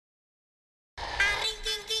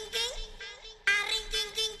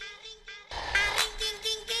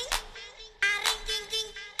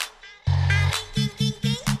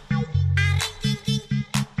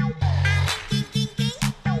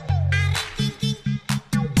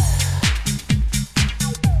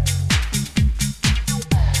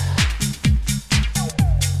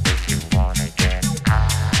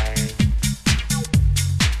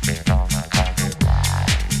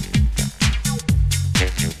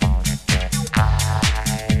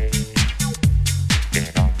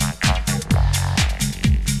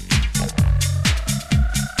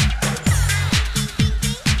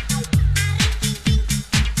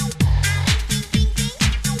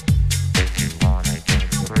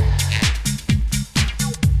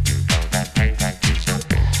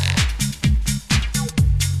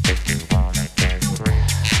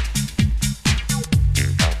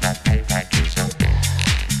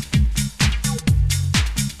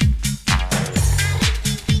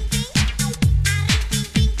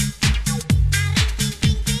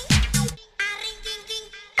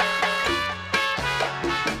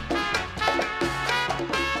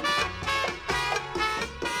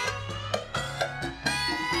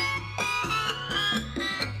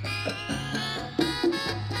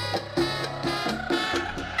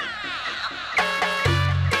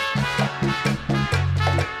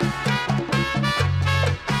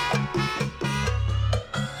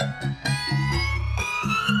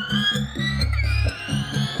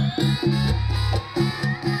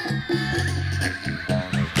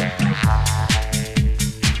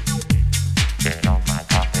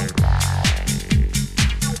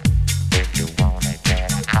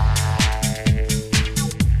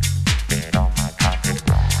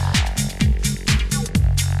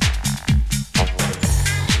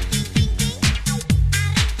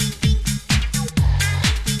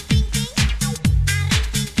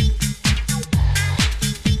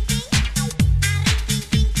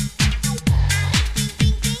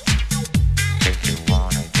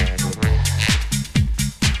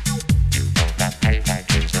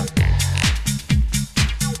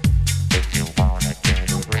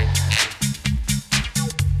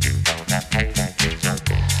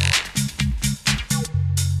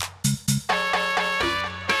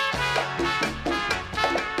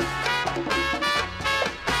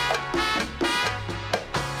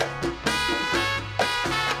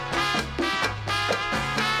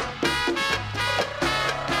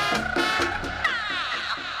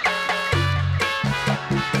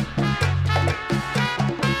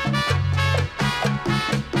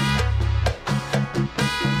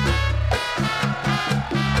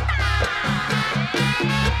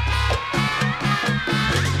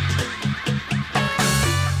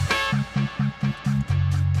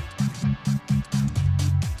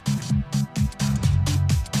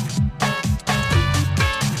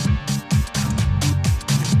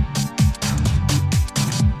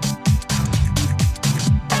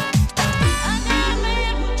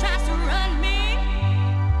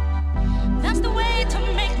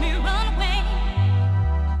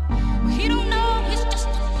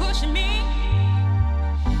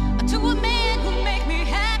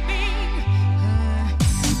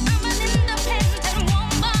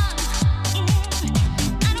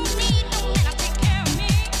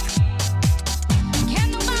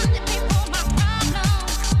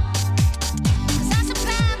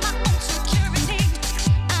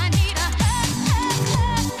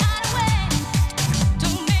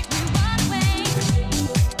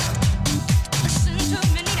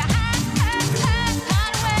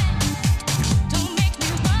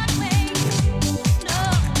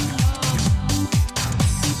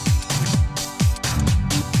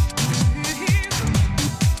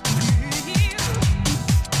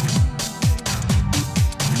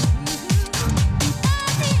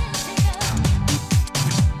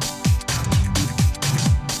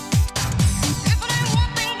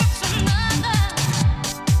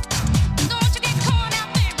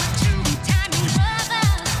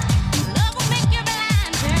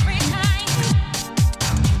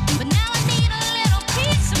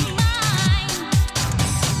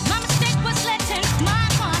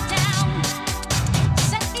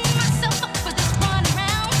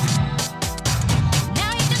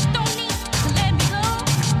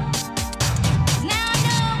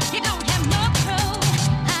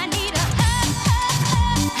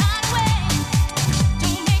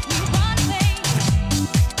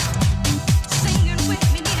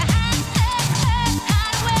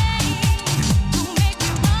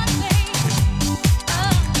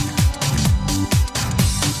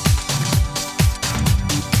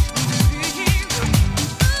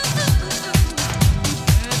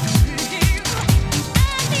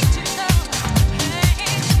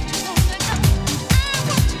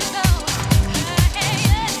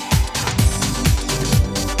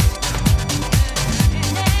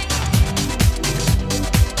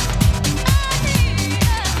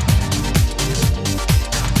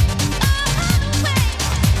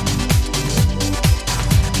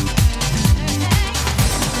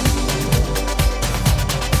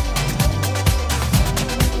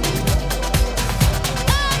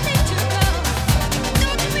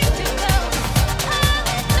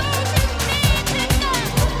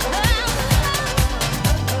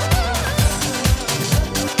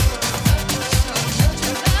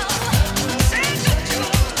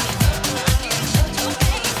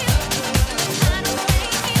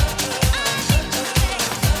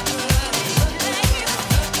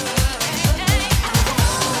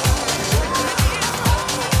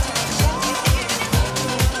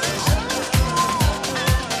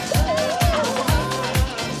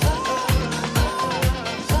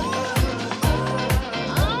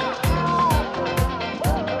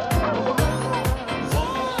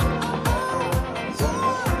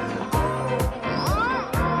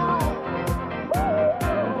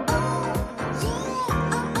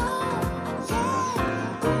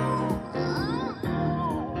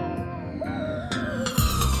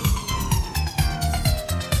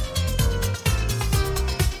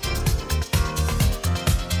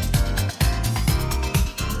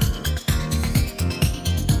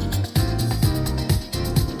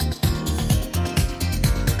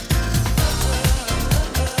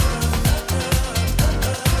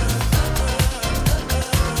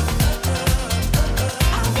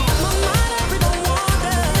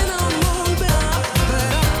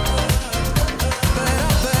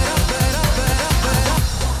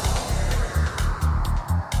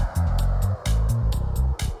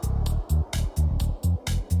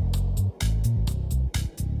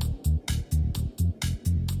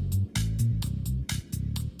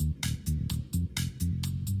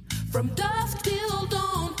From dusk till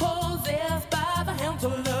dawn, possessed by the hounds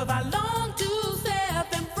of love, I long to set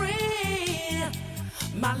them free.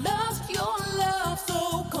 My love's your love,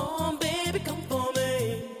 so come, baby, come for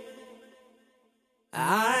me.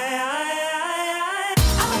 I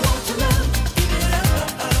want your love, give it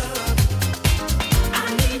up.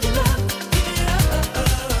 I need your love, give it up.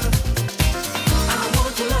 I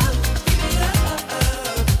want your love, give it up.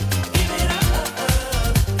 Give it up,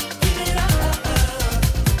 give it up.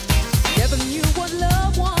 Never knew what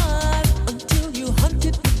love was until you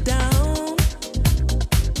hunted me down.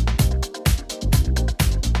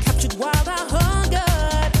 Captured while I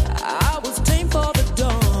hungered, I was tamed for the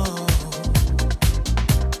dawn.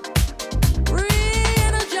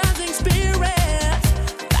 Re-energizing spirits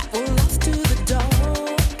that were lost to the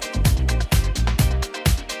dark.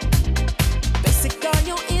 Basic on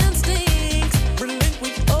your instincts,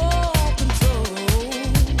 relinquish all control.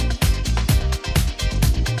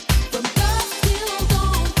 From dusk till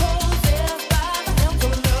dawn, possessed by the hounds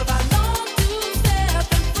of love, I long to set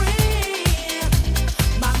them free.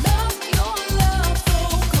 My love's your love, so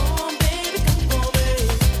come, baby, come for me.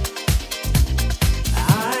 I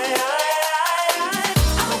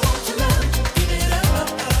want your love, give it up.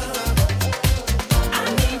 I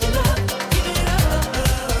need your love, give it up.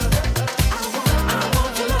 I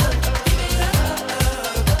want your love, give it up.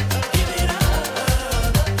 Give it up,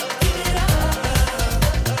 give it up.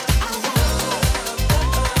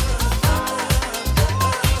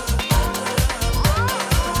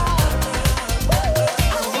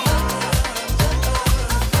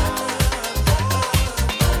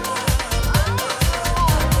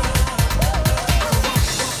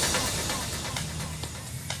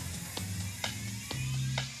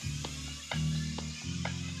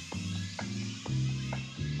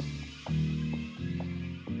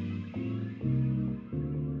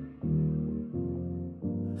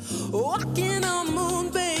 Walking on moon,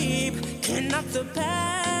 babe, cannot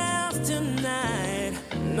surpass tonight.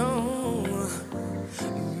 No,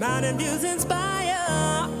 mind and views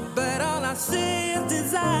inspire, but all I see is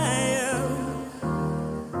desire.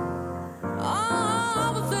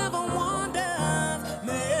 All the seven wonders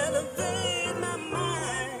may elevate my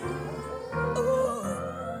mind. Oh,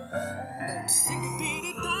 that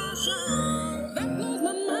secret passion that blows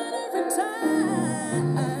my mind every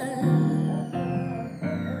time.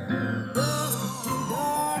 Dusk to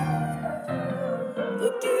dawn, we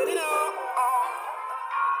get it on.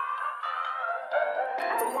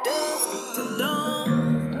 From dusk to dawn,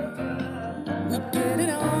 we get it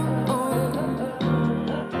on.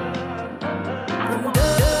 From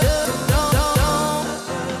dusk to dawn,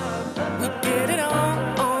 we get it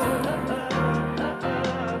on.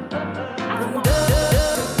 From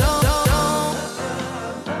dusk to dawn,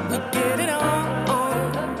 we get it on.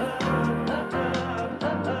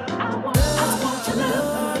 I want your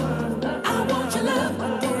love, I want your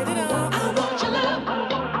love, get it on. I want your love,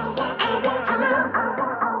 I want your love.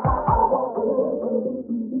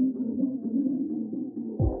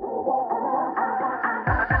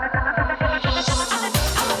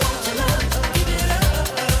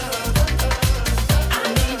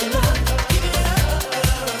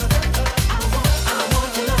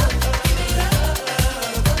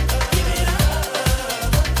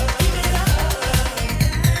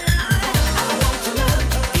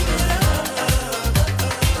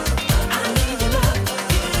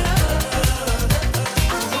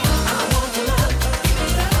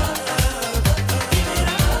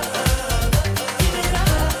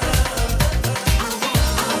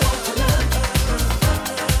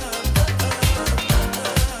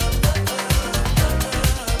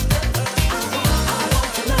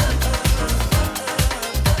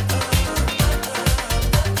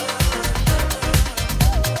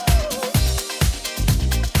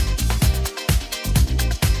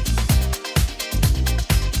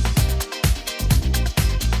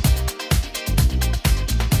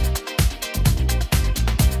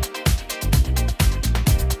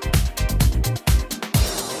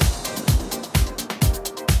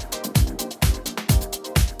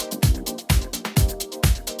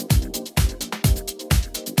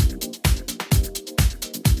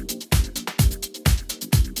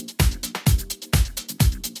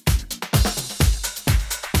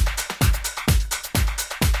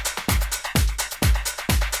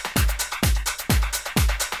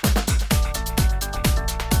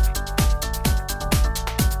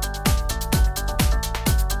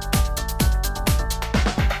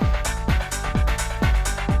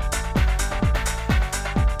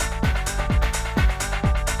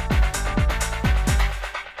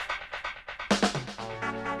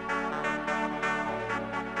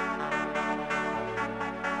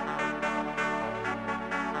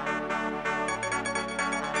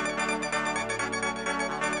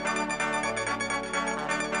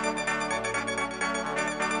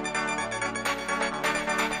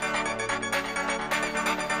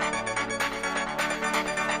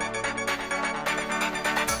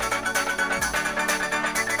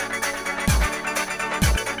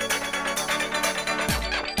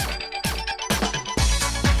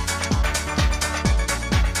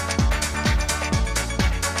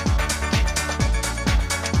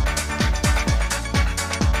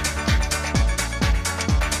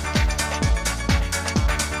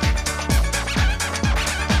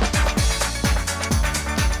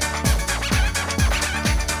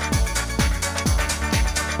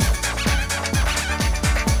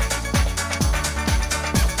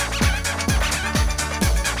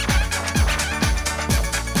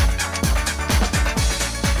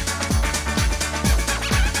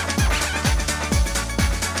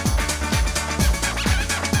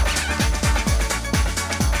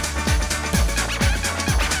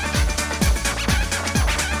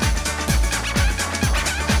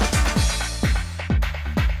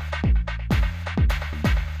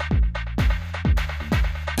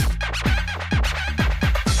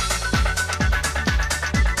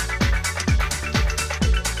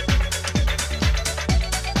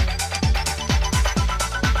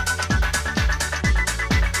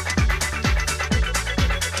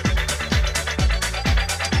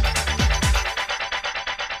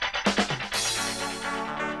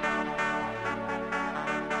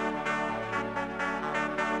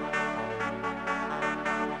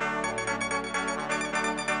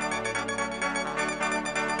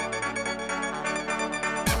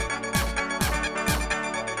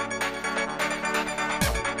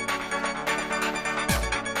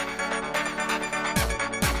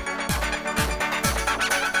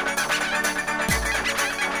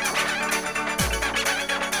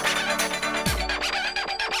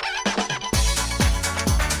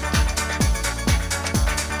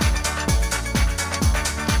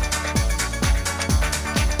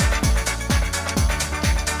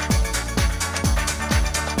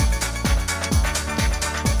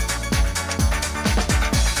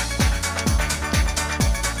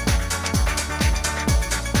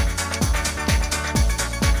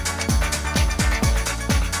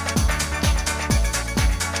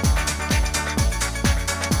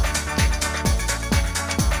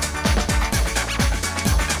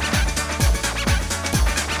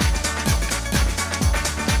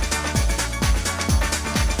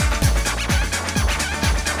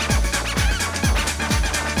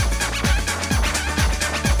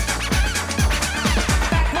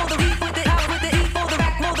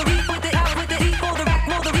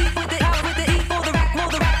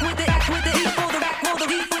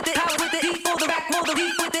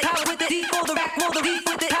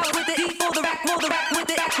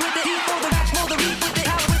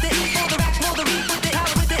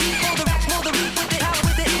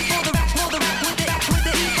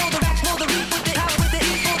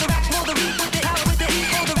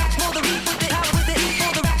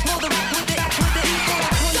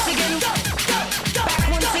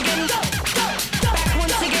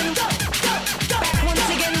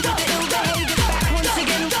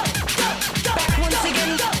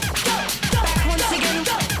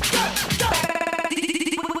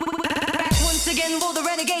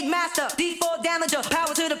 D4 damager,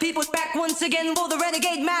 power to the people. Back once again, will the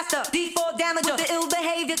renegade master. D4 damager, with the ill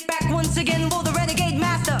behavior. Back once again, will the renegade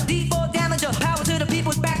master. D4 damager, power to the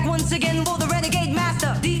people. Back once again, will the renegade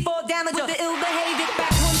master. D4 damager, with the ill behavior.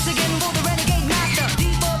 Back once again, will the renegade master.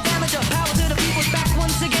 D4 damager, power to the people. Back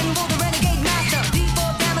once again, will the renegade master.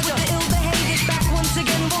 D4 damager, with the ill behavior. Back once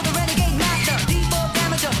again, will the renegade master. D4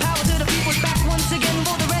 damager, power to the people. Back once again,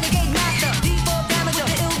 will the renegade master. D4 damager, with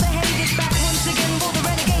the ill behavior. Back once again, will the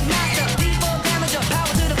renegade master. D4 damager,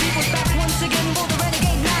 power to the people. Back once again, will the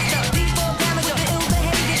renegade master. D4 damager, with the ill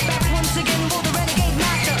behavior. Back once again, will the renegade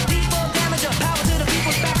master. D4 damager, power to the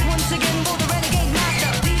people. Back once again, will the renegade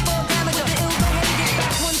master. D4 damager, with the ill behavior.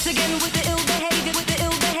 Back once again, with the ill behavior, with the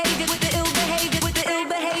ill behavior, with the ill behavior, with the ill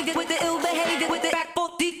behavior, with the ill behavior, with the back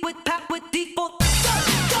foot deep with pop with D4.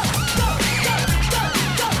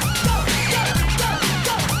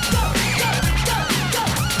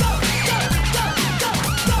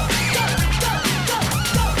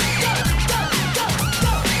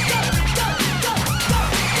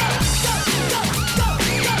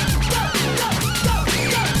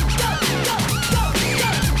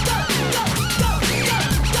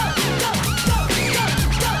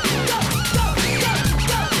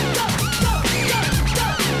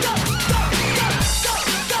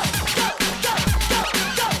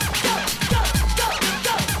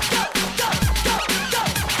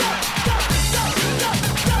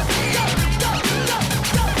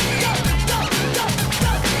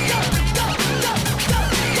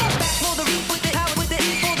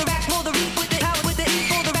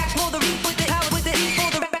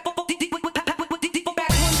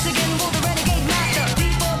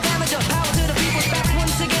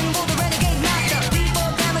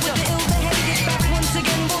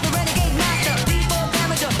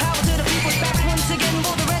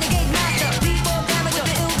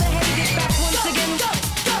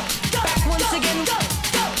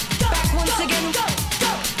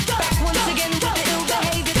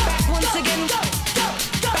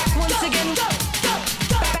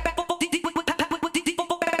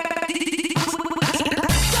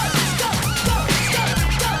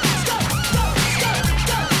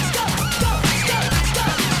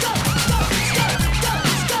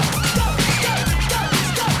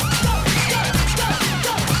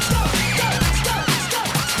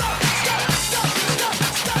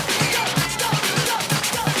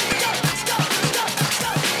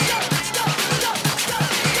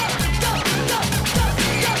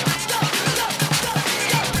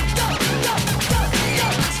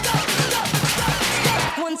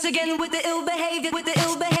 Again with the ill behavior, with the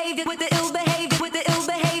ill behavior, with the ill behavior, with the ill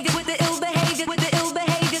behavior, with the ill behavior, with the ill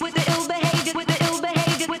behavior, with the ill behavior, with the ill behavior, with the ill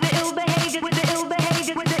behavior, with the ill behavior, with the ill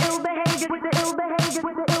behavior, with the ill behavior, with the ill behavior,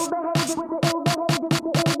 with the ill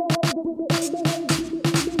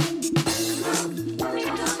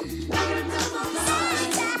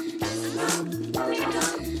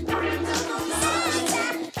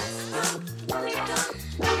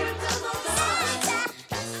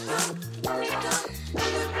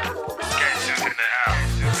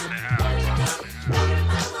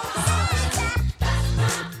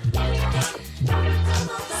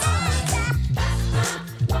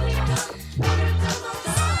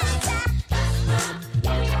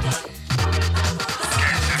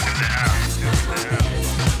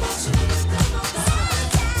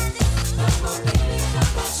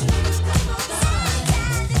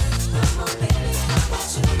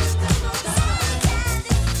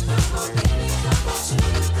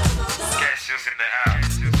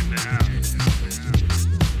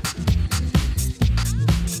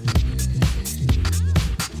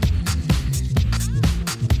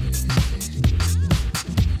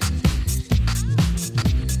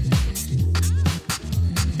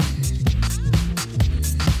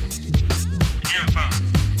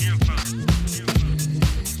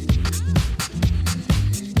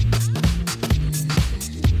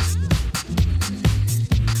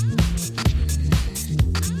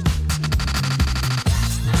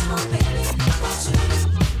Come on, baby.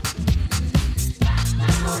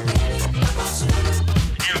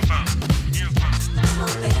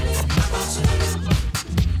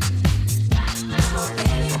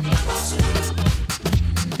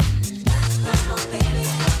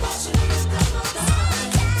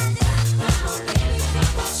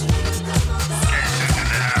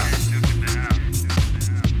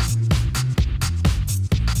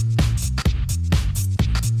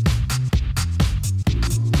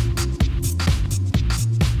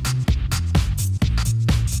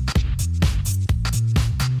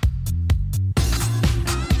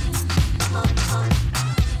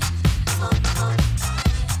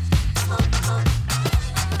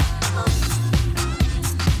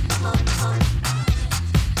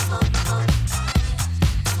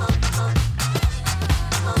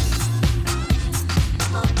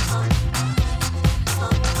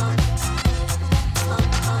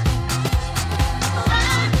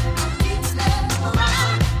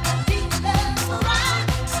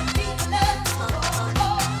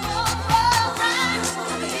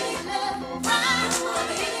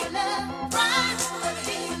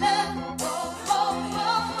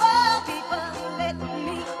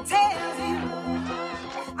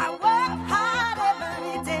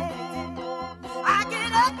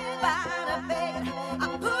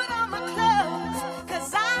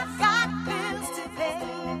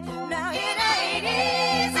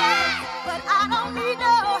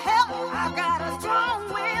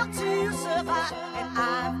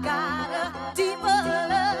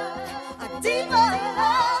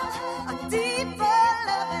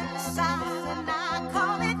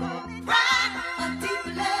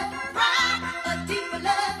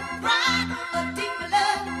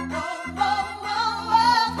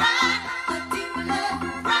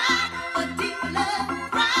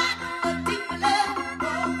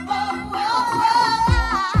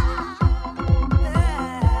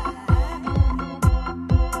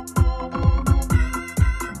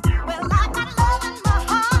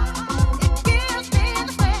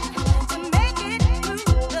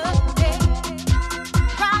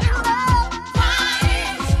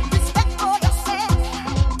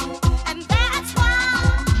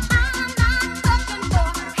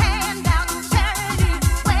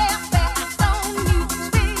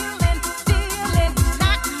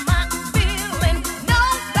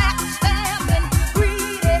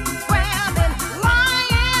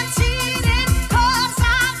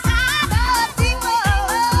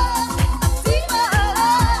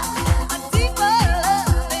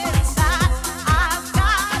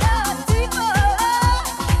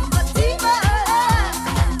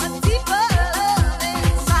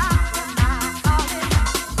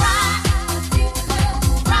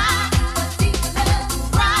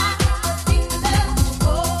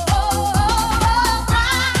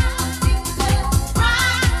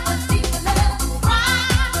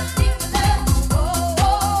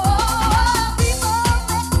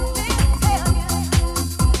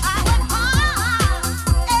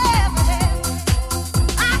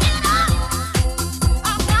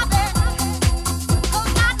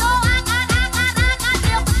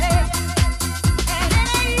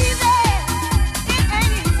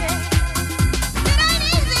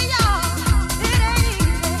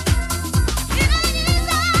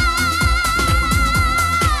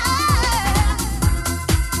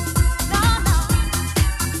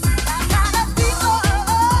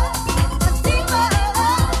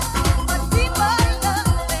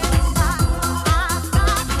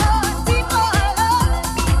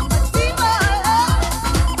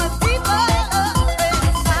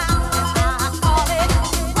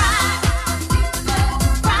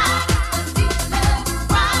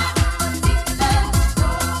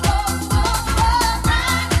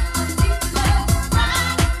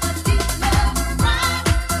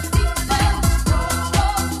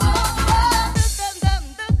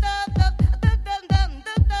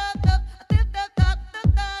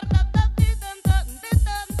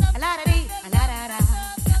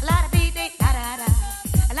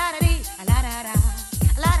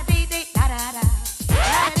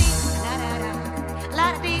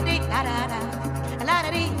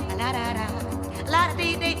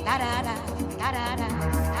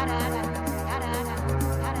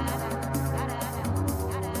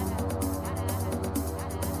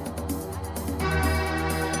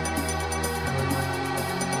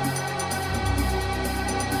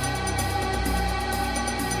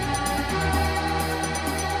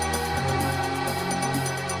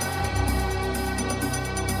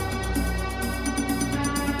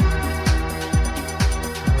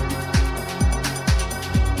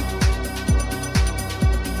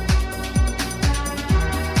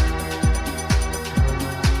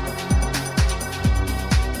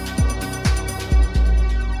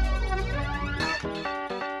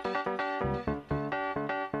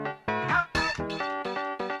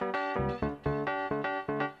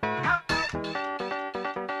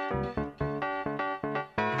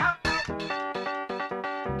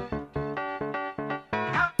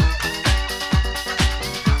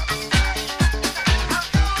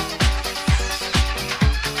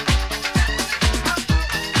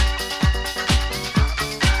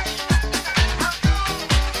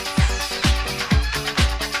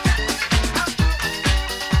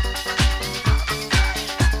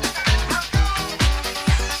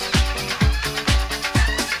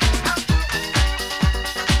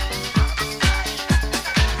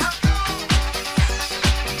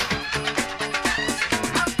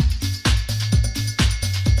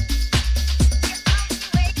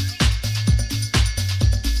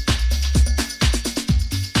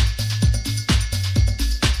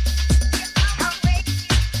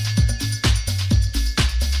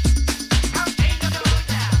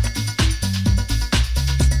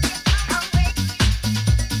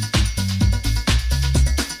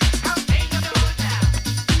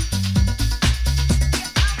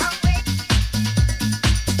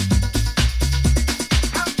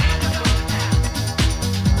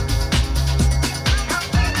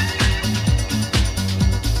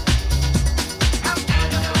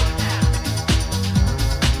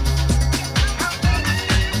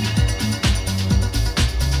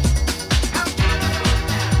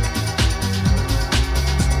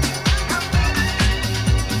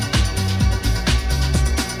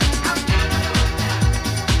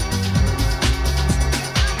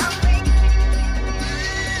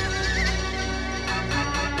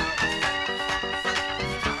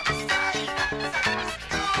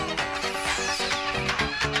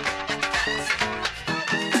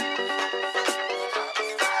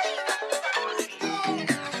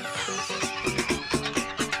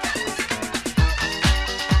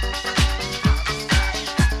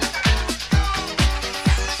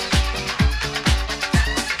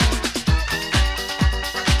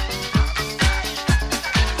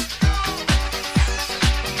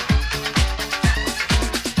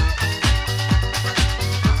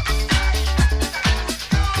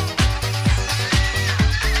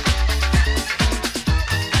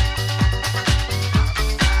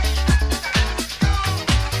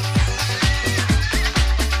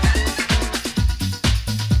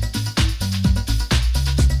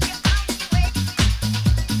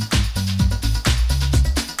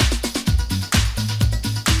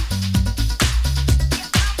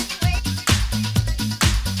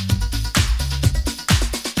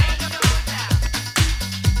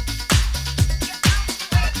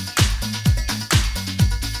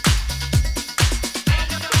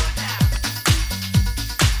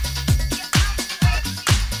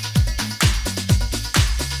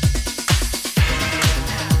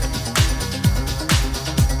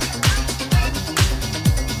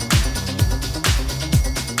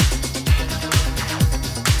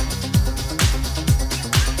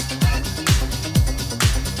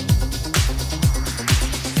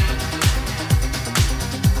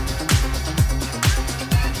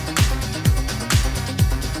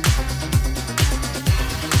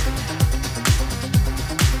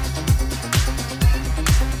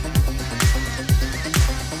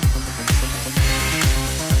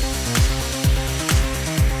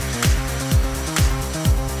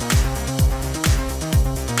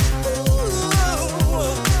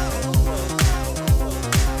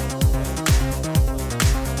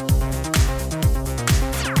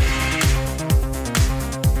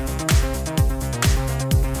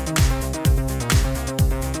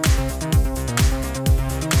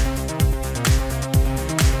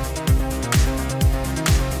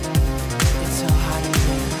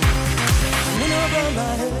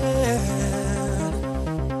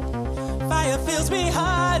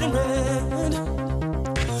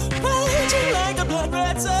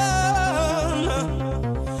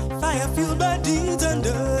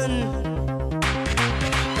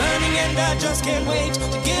 and I just can't wait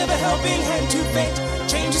to give a helping hand to fate.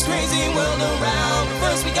 Change this crazy world around, but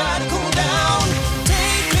first we gotta cool down.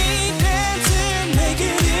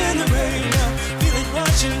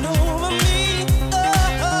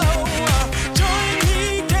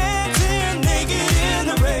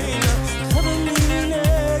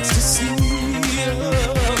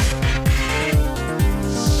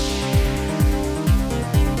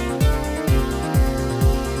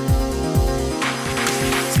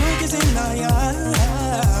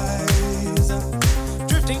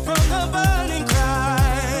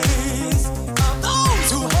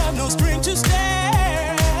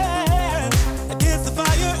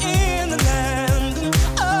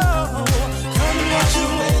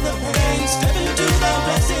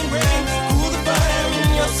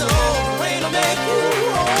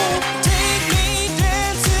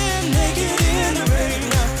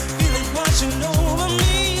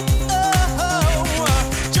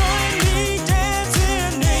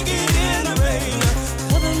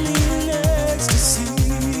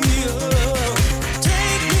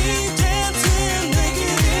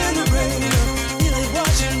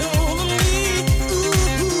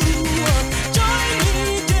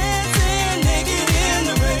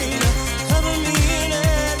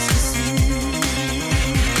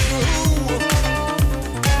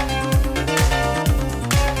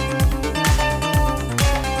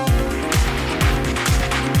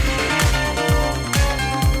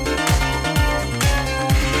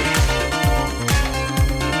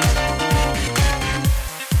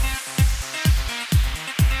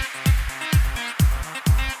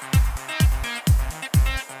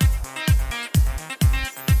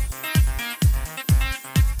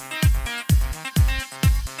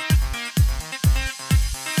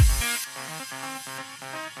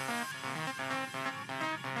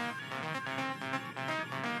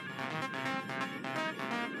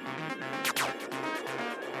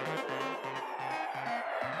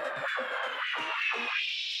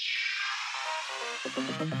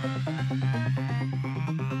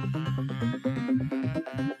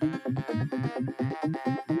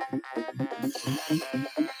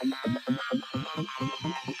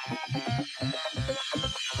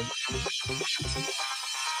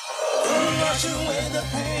 Wash away the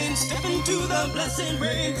pain, step into the blessed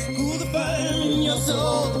rain, cool the fire in your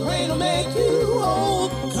soul, the rain will make you whole.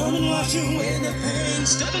 Come and wash away the pain,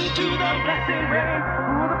 step into the blessed rain,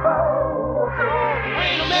 cool the fire in your soul, the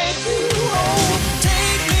rain will make you whole.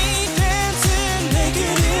 Take me dancing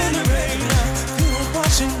naked in the rain, feel it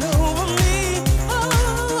washing over me.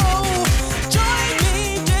 Oh, join me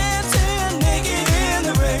dancing naked in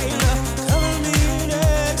the rain, cover me in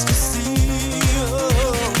ecstasy.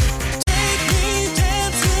 Oh.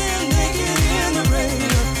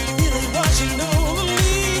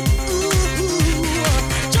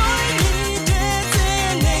 Join me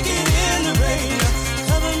dancing naked in the rain.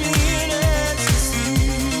 Cover me in ecstasy.